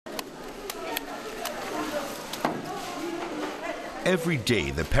Every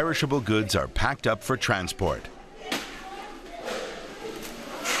day, the perishable goods are packed up for transport.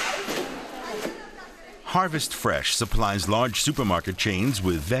 Harvest Fresh supplies large supermarket chains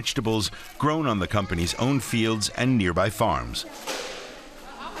with vegetables grown on the company's own fields and nearby farms.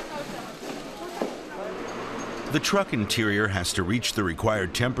 The truck interior has to reach the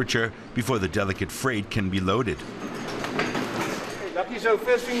required temperature before the delicate freight can be loaded. So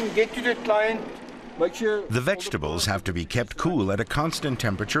first we can get to the client, make sure the vegetables have to be kept cool at a constant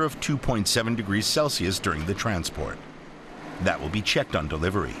temperature of 2.7 degrees Celsius during the transport. That will be checked on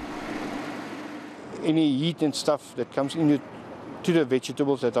delivery. Any heat and stuff that comes into the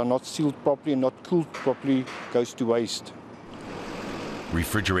vegetables that are not sealed properly and not cooled properly goes to waste.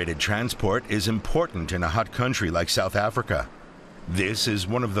 Refrigerated transport is important in a hot country like South Africa. This is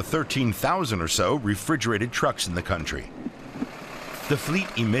one of the 13,000 or so refrigerated trucks in the country. The fleet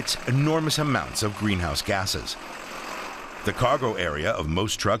emits enormous amounts of greenhouse gases. The cargo area of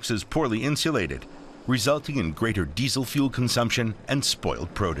most trucks is poorly insulated, resulting in greater diesel fuel consumption and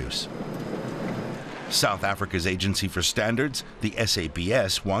spoiled produce. South Africa's Agency for Standards, the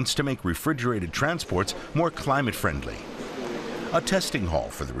SABS, wants to make refrigerated transports more climate-friendly. A testing hall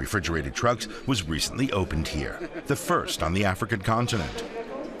for the refrigerated trucks was recently opened here, the first on the African continent.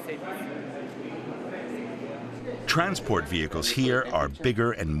 Transport vehicles here are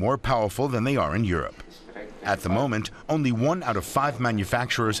bigger and more powerful than they are in Europe. At the moment, only 1 out of 5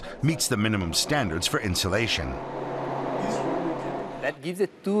 manufacturers meets the minimum standards for insulation. That gives a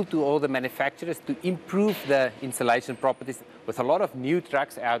tool to all the manufacturers to improve the insulation properties. With a lot of new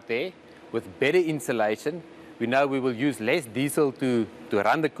trucks out there with better insulation, we know we will use less diesel to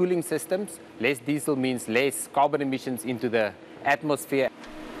run the cooling systems. Less diesel means less carbon emissions into the atmosphere.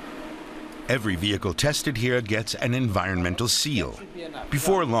 Every vehicle tested here gets an environmental seal.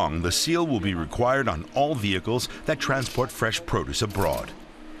 Before long, the seal will be required on all vehicles that transport fresh produce abroad.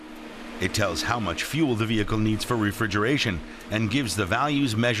 It tells how much fuel the vehicle needs for refrigeration and gives the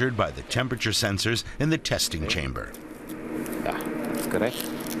values measured by the temperature sensors in the testing chamber. Yeah, that's correct.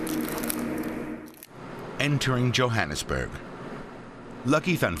 Entering Johannesburg.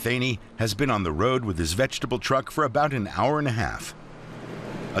 Lucky Thantheni has been on the road with his vegetable truck for about an hour and a half.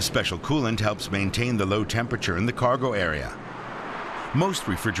 A special coolant helps maintain the low temperature in the cargo area. Most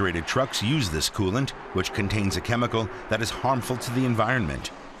refrigerated trucks use this coolant, which contains a chemical that is harmful to the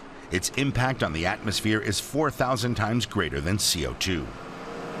environment. Its impact on the atmosphere is 4,000 times greater than CO2.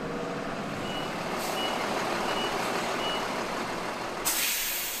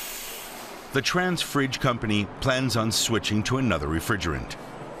 The Transfridge company plans on switching to another refrigerant.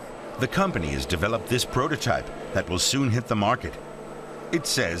 The company has developed this prototype that will soon hit the market. It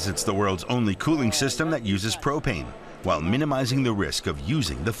says it's the world's only cooling system that uses propane, while minimizing the risk of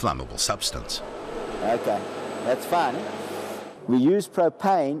using the flammable substance. Okay, that's fine. We use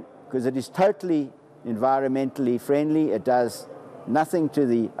propane because it is totally environmentally friendly. It does nothing to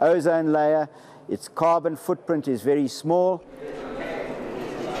the ozone layer. Its carbon footprint is very small.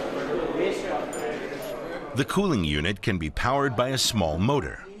 The cooling unit can be powered by a small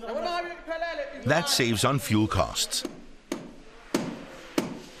motor. That saves on fuel costs.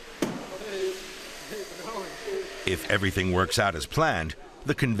 If everything works out as planned,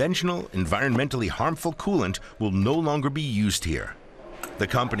 the conventional, environmentally harmful coolant will no longer be used here. The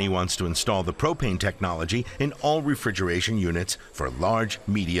company wants to install the propane technology in all refrigeration units for large,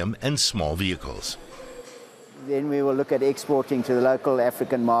 medium, and small vehicles. Then we will look at exporting to the local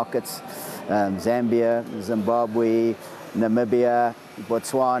African markets, Zambia, Zimbabwe, Namibia,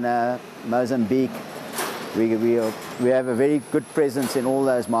 Botswana, Mozambique. We have a very good presence in all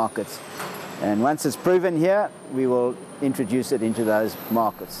those markets. And once it's proven here, we will introduce it into those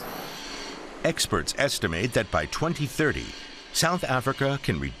markets. Experts estimate that by 2030, South Africa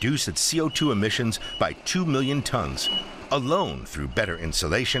can reduce its CO2 emissions by 2 million tons, alone through better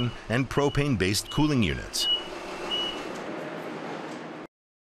insulation and propane-based cooling units.